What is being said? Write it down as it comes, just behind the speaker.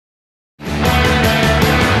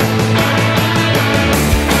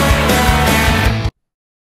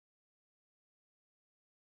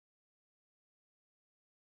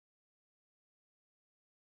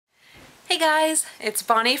Hey guys, it's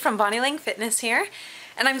Bonnie from Bonnie Lang Fitness here,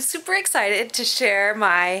 and I'm super excited to share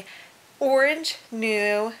my orange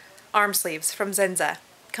new arm sleeves from Zensah,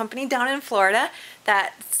 company down in Florida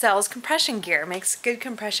that sells compression gear, makes good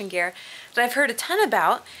compression gear that I've heard a ton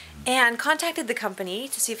about, and contacted the company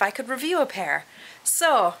to see if I could review a pair.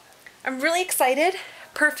 So I'm really excited.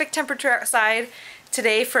 Perfect temperature outside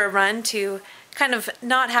today for a run to kind of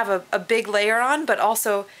not have a big layer on, but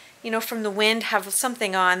also, you know, from the wind have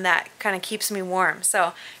something on that kind of keeps me warm.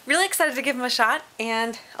 So really excited to give them a shot,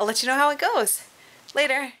 and I'll let you know how it goes.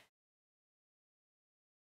 Later.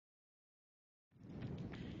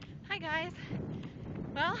 Hi guys.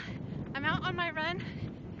 Well, I'm out on my run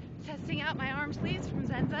testing out my arm sleeves from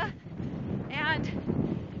Zensah, and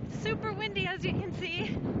it's super windy as you can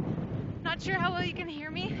see. Not sure how well you can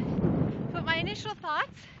hear me, but my initial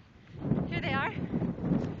thoughts, here they are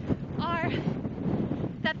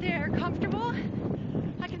that they're comfortable.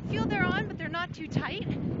 I can feel they're on, but they're not too tight,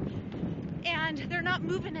 and they're not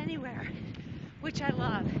moving anywhere, which I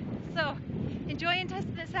love. So enjoying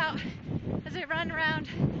testing this out as I run around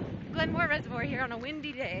Glenmore Reservoir here on a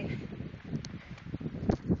windy day.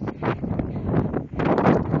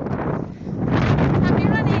 Happy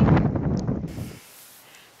running!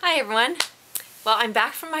 Hi everyone. Well, I'm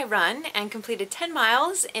back from my run and completed 10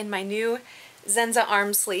 miles in my new Zensah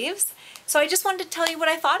arm sleeves. So I just wanted to tell you what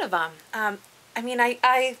I thought of them.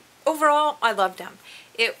 Overall, I loved them.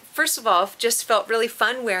 It, first of all, just felt really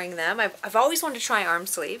fun wearing them. I've always wanted to try arm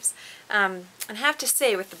sleeves. And I have to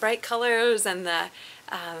say, with the bright colors and the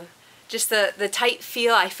just the tight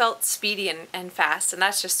feel, I felt speedy and fast, and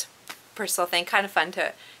that's just a personal thing, kind of fun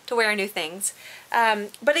to wear new things.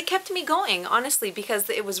 But it kept me going, honestly, because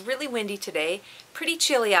it was really windy today, pretty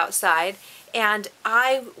chilly outside, and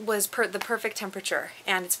I was the perfect temperature.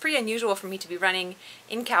 And it's pretty unusual for me to be running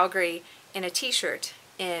in Calgary in a t-shirt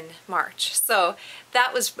in March. So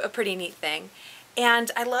that was a pretty neat thing.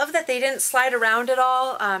 And I love that they didn't slide around at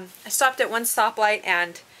all. I stopped at one stoplight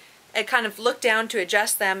and I kind of looked down to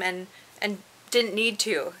adjust them and didn't need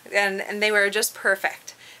to. And they were just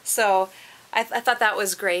perfect. So I thought that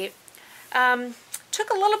was great. Took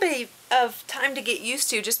a little bit of time to get used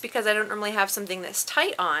to, just because I don't normally have something this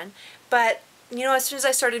tight on. But, you know, as soon as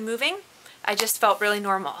I started moving, I just felt really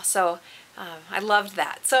normal. So I loved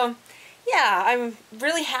that. So yeah, I'm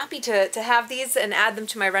really happy to have these and add them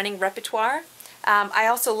to my running repertoire. I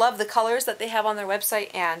also love the colors that they have on their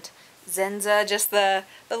website, and Zensah, just the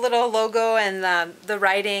little logo and the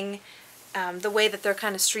writing, the way that they're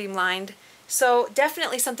kind of streamlined. So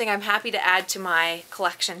definitely something I'm happy to add to my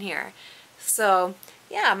collection here. So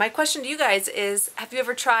yeah, my question to you guys is, have you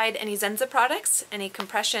ever tried any Zensah products? Any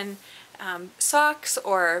compression socks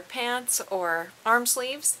or pants or arm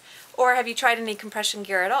sleeves? Or have you tried any compression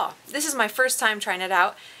gear at all? This is my first time trying it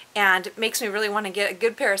out, and it makes me really want to get a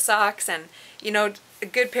good pair of socks and, you know, a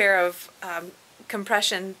good pair of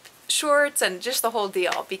compression shorts and just the whole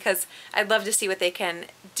deal, because I'd love to see what they can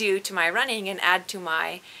do to my running and add to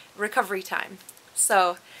my recovery time.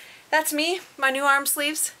 So that's me, my new arm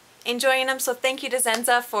sleeves, enjoying them. So thank you to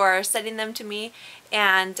Zensah for sending them to me,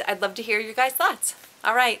 and I'd love to hear your guys' thoughts.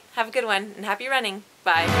 All right, have a good one and happy running.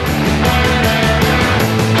 Bye.